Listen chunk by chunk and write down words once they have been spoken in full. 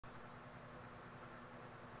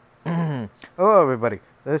Hello everybody,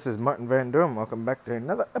 this is Martin Van Doom. Welcome back to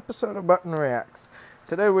another episode of Martin Reacts.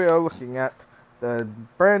 Today we are looking at the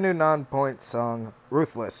brand new Nonpoint song,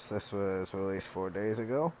 Ruthless. This was released 4 days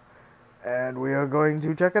ago, and we are going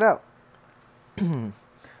to check it out.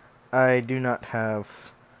 I do not have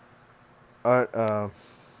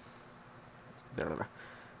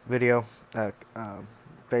video,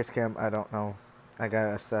 face cam. I don't know. I don't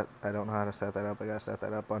know how to set that up. I gotta set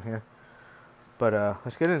that up on here. But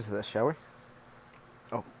let's get into this, shall we?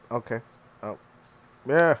 Oh, okay. Oh,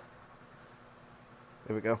 yeah.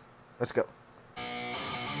 There we go. Let's go.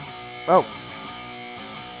 Oh.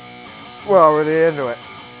 We're already into it.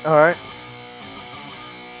 Alright.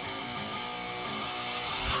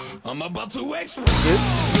 I'm about to explode.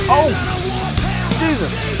 Oh!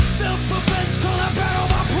 Jesus!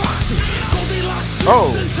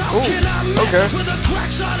 Oh! Ooh. Okay.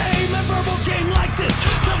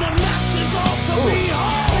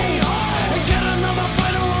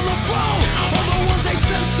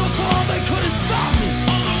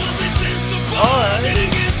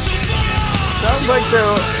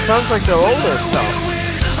 Sounds like their older stuff.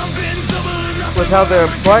 With how they're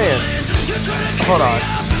playing. Hold on.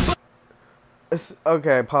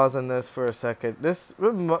 Okay, pausing this for a second. This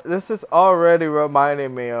is already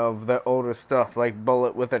reminding me of the older stuff, like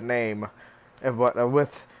Bullet with a Name, and whatnot,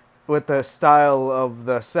 with the style of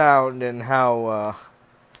the sound and how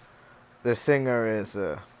the singer is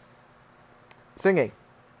singing,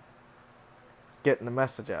 getting the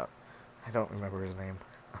message out. I don't remember his name.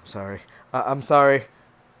 I'm sorry. I'm sorry.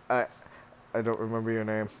 I don't remember your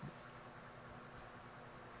name.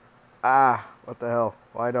 What the hell?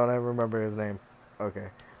 Why don't I remember his name? Okay.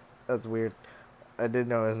 That's weird. I did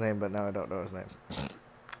know his name, but now I don't know his name.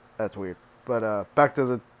 That's weird. But back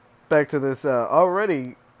to this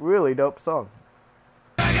already really dope song.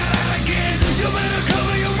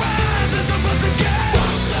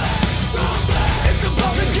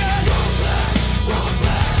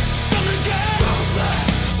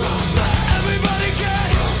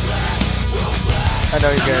 I know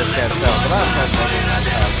you guys can't tell, but I'm kind of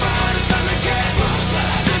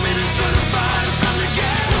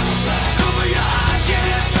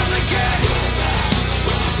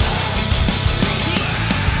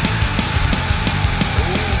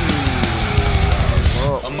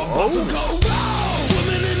I'm about to go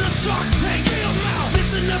swimming in a shark tank.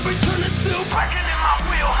 Listen, every turn it's still breaking in my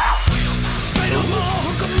wheelhouse. Bait 'em all,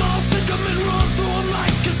 hook 'em all, sink 'em and run through 'em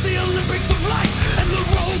like it's the Olympics of life. And the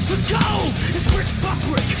road to gold is brick by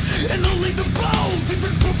brick, and only the bold,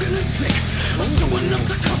 even broken and sick, are showing up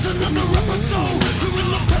to cause another episode. We're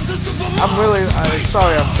in the presence of a I'm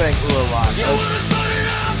sorry I'm saying ooh a lot.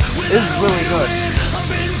 This is really good.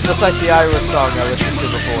 Just like the Irish song I listened to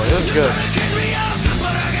before. It was good.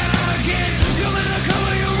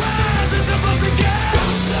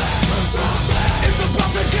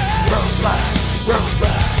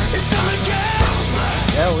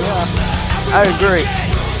 Yeah, we are. I agree.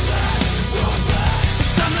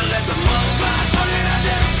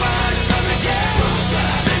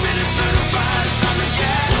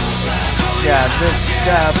 Yeah, this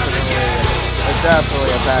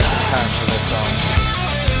definitely a back in time for this song.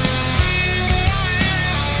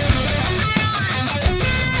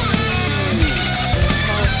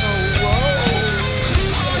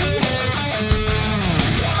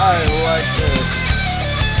 I like this.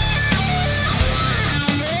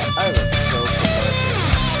 I was so prepared.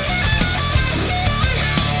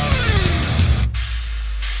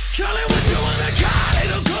 Call it what you wanna call it,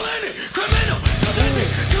 don't call it criminal. Coming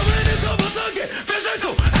is over to get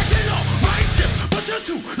physical, acting all righteous, but you're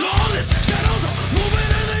too lawless. Shadows are moving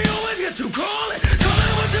and they always get to call it. Call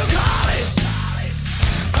it what you call it.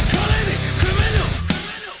 I'm calling it criminal.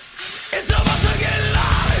 It's about to get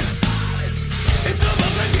lawless. It's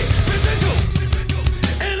about to get physical,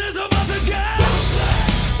 and it's about to get.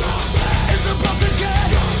 It's about to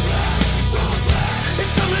get.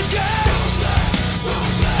 It's time to get.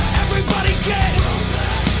 Everybody get.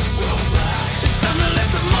 It's time to let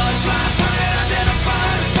the mud fly. Turn it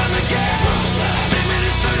identified. It's time to get. Statement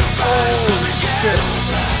is certified. It's time to get.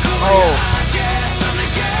 Oh. Yeah, it's time to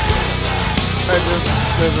get.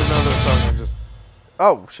 There's another song I just.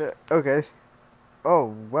 Oh shit. Okay.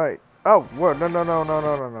 Oh right. Oh, word. No.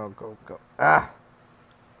 Go.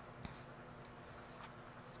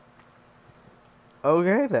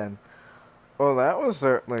 Okay then. Well, that was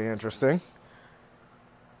certainly interesting.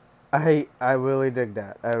 I really dig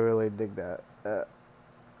that. I really dig that.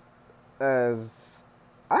 As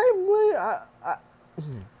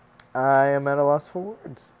I am at a loss for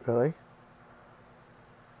words, really.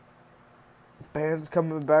 Bands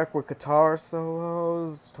coming back with guitar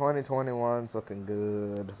solos. 2021's looking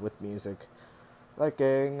good with music.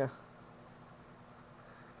 Liking.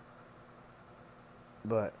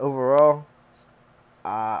 But overall,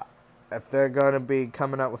 if they're gonna be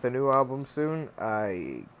coming out with a new album soon,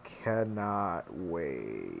 I cannot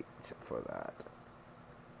wait for that.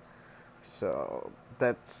 So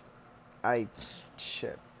that's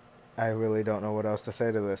shit. I really don't know what else to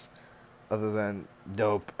say to this other than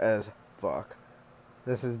dope as fuck.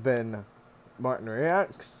 This has been Martin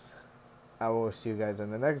Reacts. I will see you guys in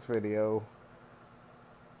the next video.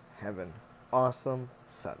 Have an awesome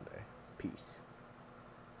Sunday. Peace.